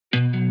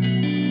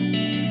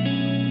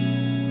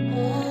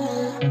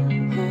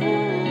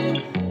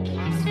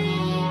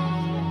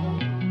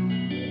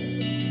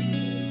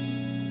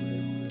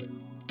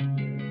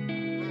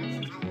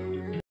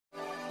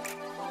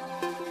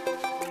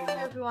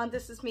everyone,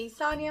 this is me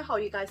Sania. How are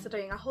you guys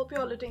doing? I hope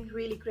you're all doing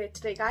really great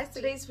today, guys.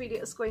 Today's video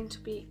is going to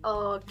be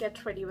a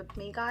get ready with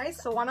me,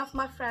 guys. So one of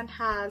my friend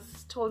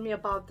has told me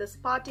about this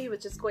party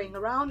which is going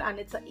around, and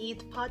it's an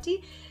Eid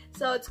party.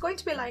 So it's going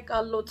to be like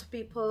loads of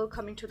people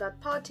coming to that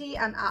party,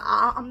 and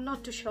I'm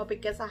not too sure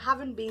because I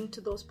haven't been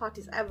to those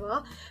parties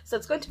ever. So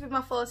it's going to be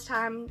my first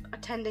time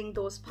attending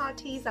those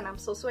parties, and I'm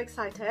so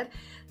excited.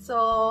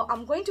 So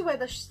I'm going to wear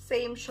the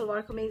same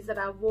shalwar kameez that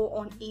I wore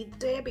on Eid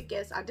day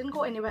because I didn't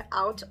go anywhere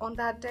out on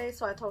that day.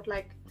 So I thought,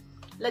 like,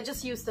 let's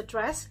just use the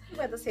dress,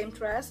 wear the same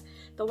dress,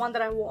 the one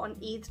that I wore on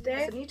Eid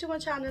day. So new to my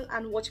channel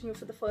and watching me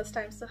for the first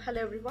time, so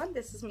hello everyone,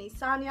 this is me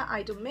Sania.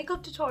 I do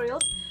makeup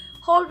tutorials,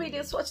 haul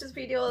videos, swatches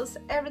videos,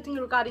 everything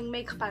regarding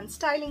makeup and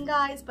styling,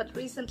 guys. But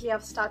recently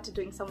I've started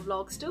doing some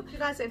vlogs too. If you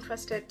guys are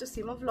interested to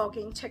see my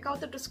vlogging, check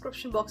out the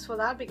description box for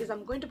that because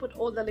I'm going to put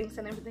all the links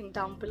and everything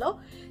down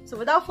below. So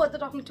without further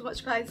talking too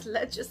much, guys,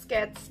 let's just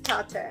get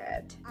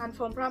started. And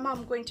for primer,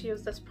 I'm going to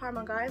use this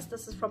primer, guys.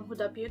 This is from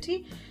Huda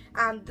Beauty,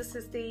 and this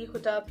is the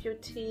Huda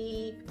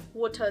Beauty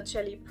Water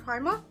Jelly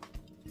Primer.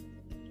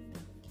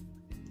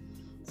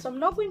 So I'm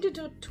not going to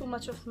do too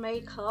much of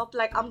makeup.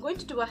 Like, I'm going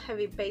to do a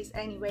heavy base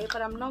anyway,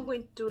 but I'm not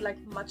going to do like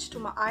much to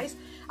my eyes.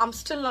 I'm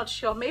still not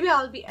sure. Maybe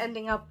I'll be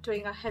ending up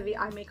doing a heavy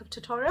eye makeup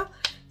tutorial.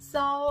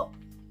 So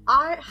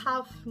I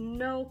have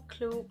no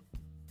clue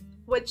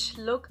which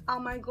look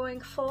am I going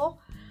for,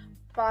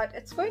 but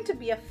it's going to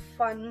be a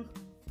fun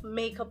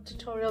makeup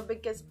tutorial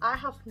because I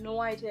have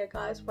no idea,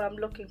 guys, what I'm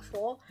looking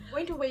for. I'm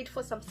going to wait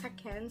for some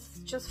seconds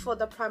just for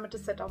the primer to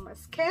set on my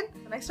skin.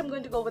 Next, I'm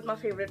going to go with my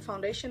favorite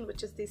foundation,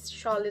 which is this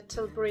Charlotte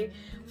Tilbury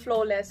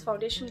Flawless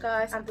foundation,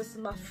 guys, and this is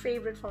my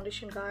favorite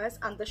foundation, guys,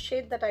 and the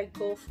shade that I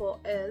go for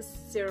is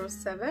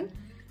 07,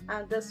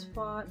 and this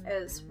one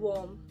is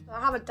Warm. I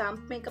have a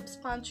damp makeup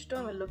sponge.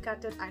 Don't even look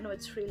at it. I know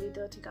it's really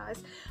dirty,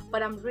 guys,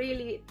 but I'm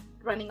really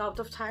running out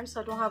of time,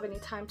 so I don't have any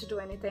time to do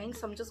anything,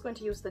 so I'm just going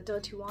to use the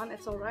dirty one.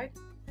 It's all right.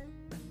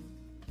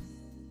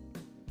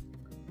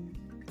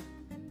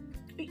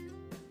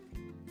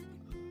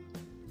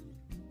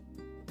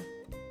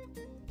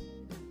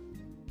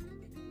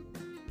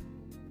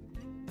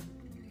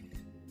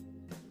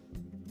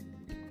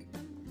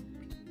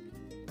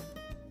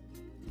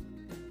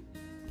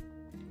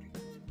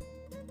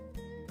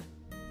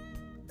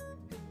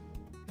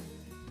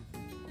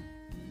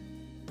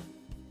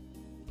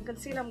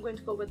 Concealer, I'm going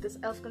to go with this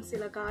e.l.f.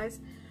 concealer, guys,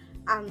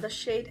 and the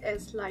shade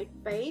is light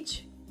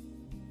beige.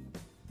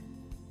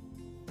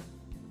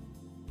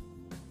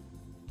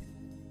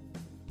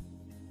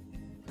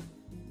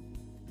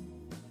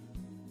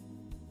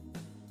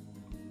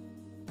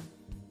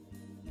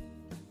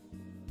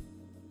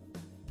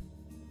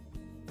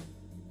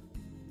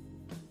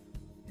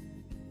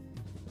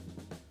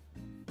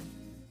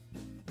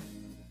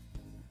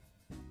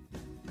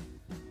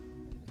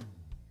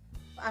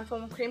 And for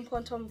my cream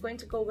contour, I'm going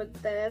to go with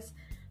this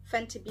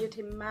Fenty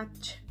Beauty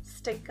Match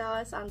Stick,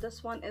 guys, and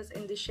this one is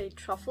in the shade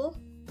Truffle.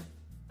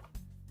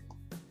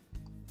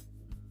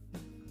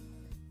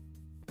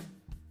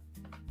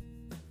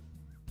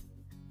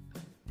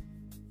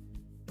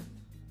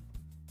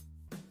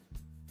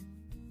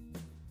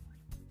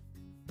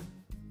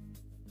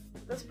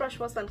 This brush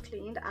was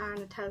uncleaned and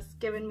it has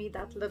given me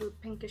that little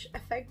pinkish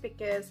effect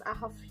because I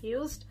have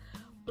used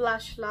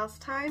blush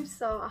last time,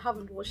 so I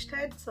haven't washed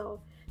it,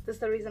 so this is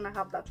the reason I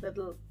have that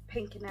little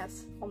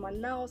pinkiness on my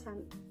nose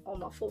and on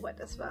my forehead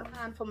as well.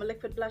 And for my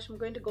liquid blush, I'm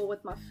going to go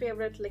with my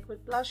favorite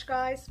liquid blush,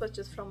 guys, which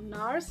is from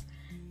NARS,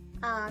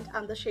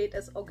 and the shade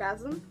is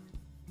Orgasm.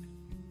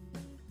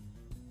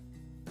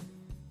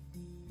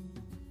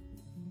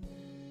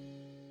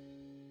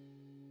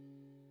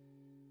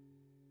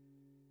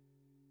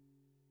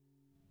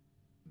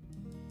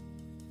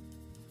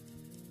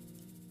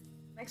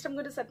 Next, I'm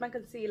going to set my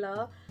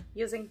concealer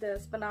using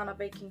this banana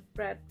baking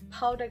bread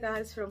powder,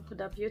 guys, from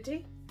Huda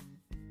Beauty.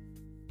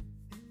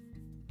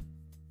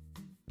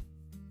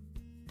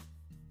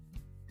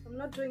 I'm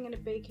not doing any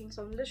baking,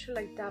 so I'm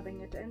literally like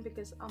dabbing it in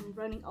because I'm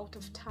running out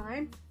of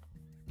time.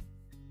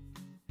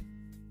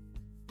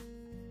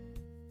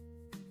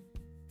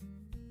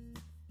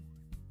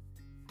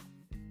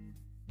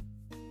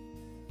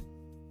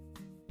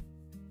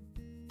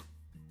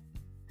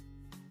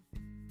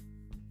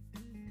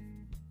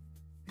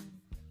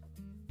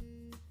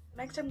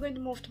 Next, I'm going to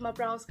move to my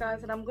brows,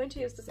 guys, and I'm going to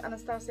use this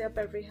Anastasia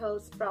Beverly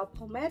Hills Brow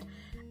Pomade,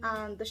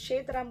 and the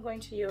shade that I'm going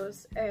to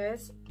use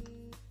is,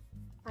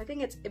 I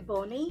think it's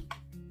Ebony.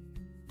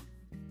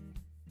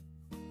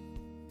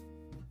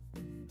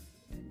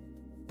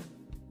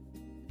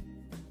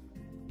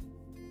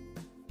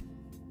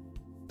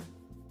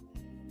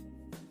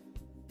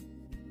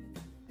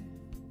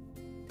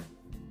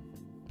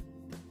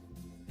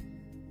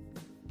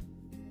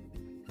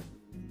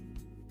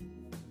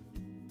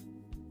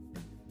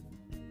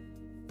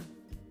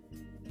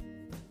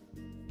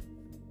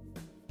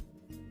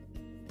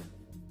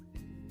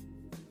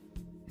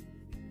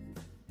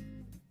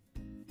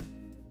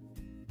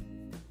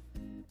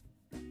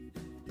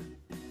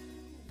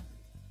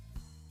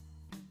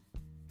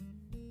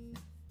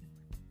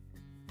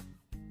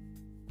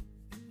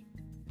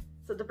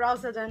 So the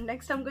brows are done.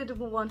 Next I'm going to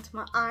move on to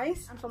my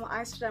eyes, and for my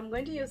eyes today I'm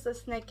going to use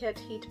this Naked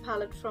Heat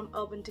palette from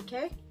Urban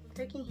Decay. I'm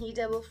taking Heat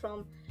Devil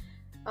from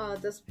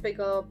this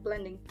bigger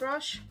blending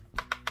brush,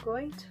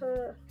 going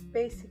to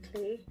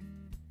basically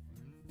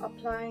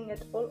applying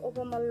it all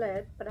over my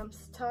lid, but I'm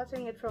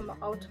starting it from my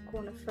outer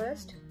corner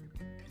first,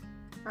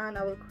 and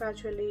I will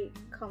gradually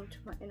come to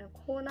my inner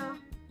corner.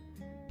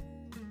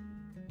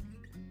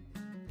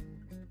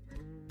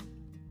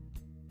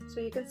 So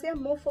you can see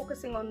I'm more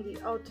focusing on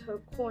the outer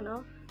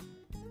corner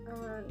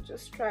and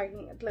just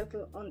dragging it a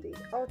little on the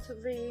outer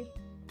V.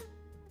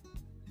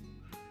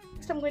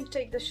 Next I'm going to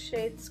take the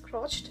shade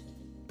Scratched,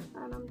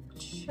 and I'm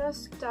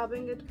just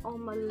dabbing it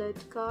on my lid,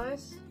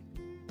 guys.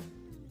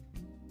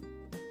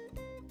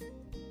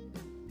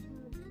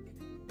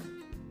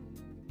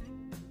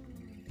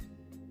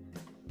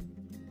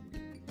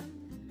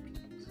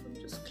 So I'm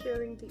just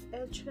clearing the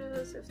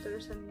edges if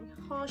there's any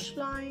harsh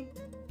line.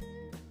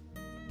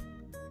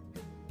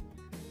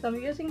 So I'm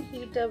using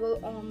Heat Devil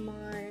on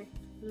my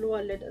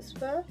lower lid as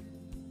well.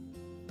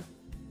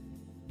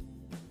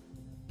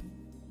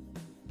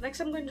 Next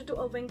I'm going to do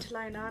a winged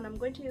liner, and I'm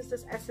going to use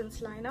this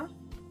Essence liner.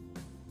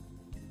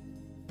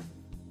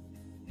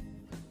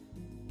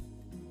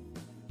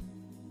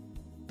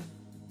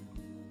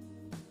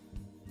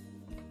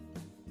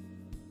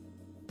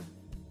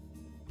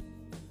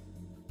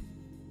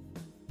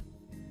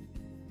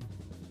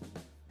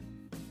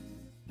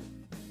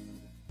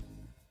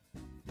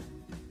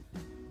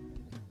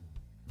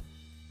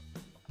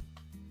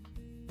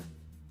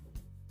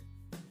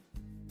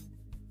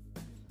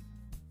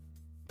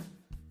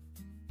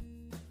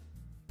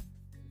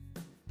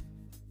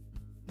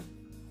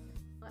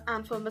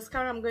 And for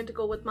mascara, I'm going to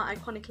go with my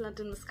iconic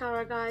London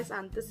mascara, guys,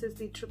 and this is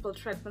the Triple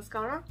Thread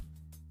mascara.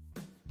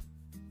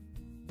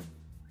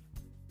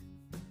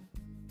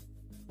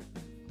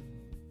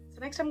 So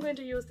next I'm going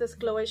to use this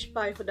Glowish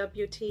by Huda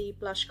Beauty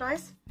blush,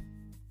 guys.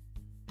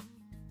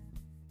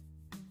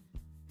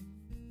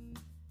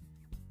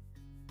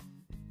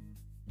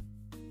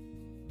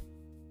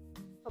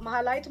 For my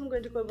highlight, I'm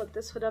going to go with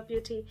this Huda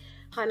Beauty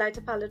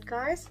highlighter palette,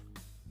 guys.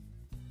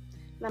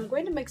 And I'm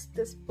going to mix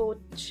this both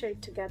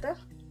shade together.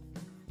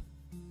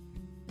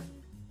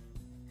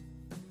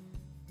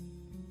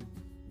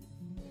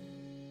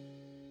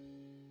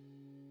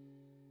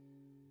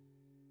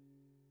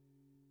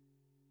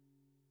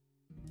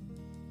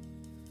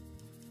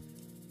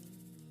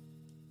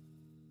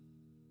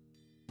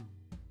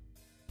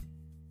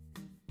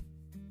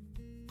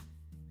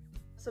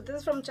 So this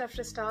is from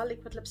Jeffree Star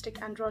Liquid Lipstick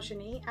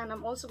Androgyny, and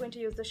I'm also going to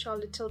use the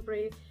Charlotte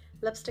Tilbury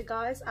lipstick,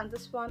 guys, and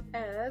this one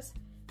is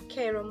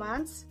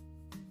K-Romance.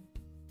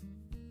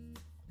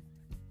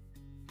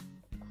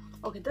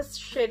 Okay, this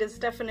shade is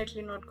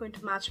definitely not going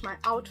to match my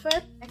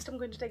outfit. Next I'm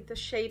going to take the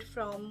shade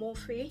from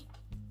Morphe,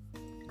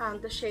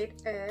 and the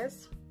shade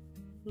is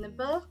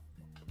Nibble.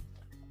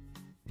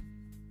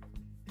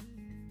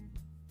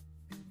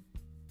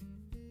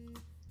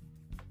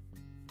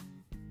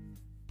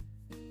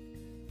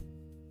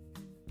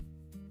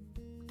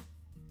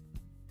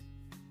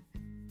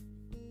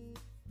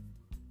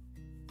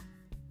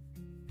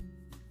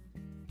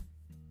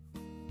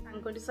 I'm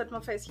going to set my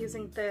face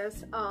using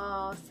this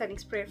setting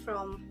spray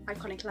from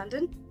Iconic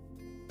London.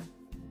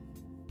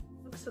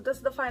 So this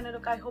is the final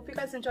look. I hope you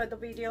guys enjoyed the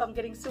video. I'm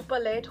getting super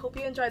late. Hope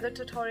you enjoyed the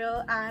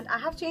tutorial, and I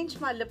have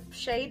changed my lip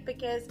shade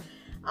because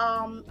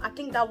I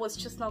think that was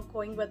just not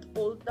going with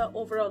all the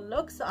overall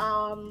looks.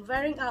 I'm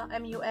wearing a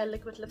MUL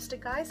liquid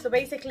lipstick, guys. So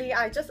basically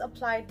I just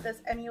applied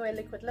this MUL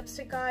liquid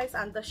lipstick, guys,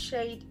 and the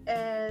shade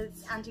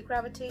is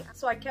Anti-Gravity.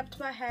 So I kept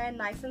my hair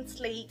nice and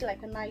sleek,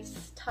 like a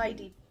nice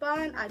tidy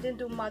bun. I didn't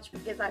do much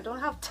because I don't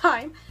have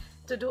time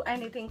to do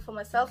anything for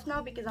myself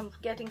now because I'm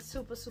getting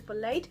super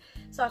late.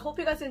 So I hope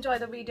you guys enjoyed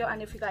the video, and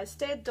if you guys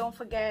did, don't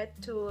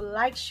forget to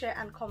like, share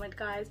and comment,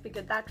 guys,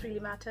 because that really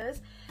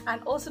matters.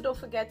 And also don't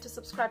forget to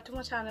subscribe to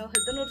my channel,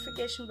 hit the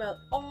notification bell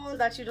on so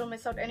that you don't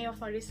miss out any of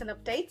my recent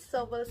updates.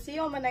 So we'll see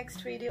you on my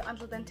next video.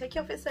 Until then, take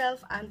care of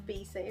yourself and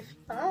be safe.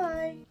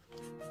 Bye.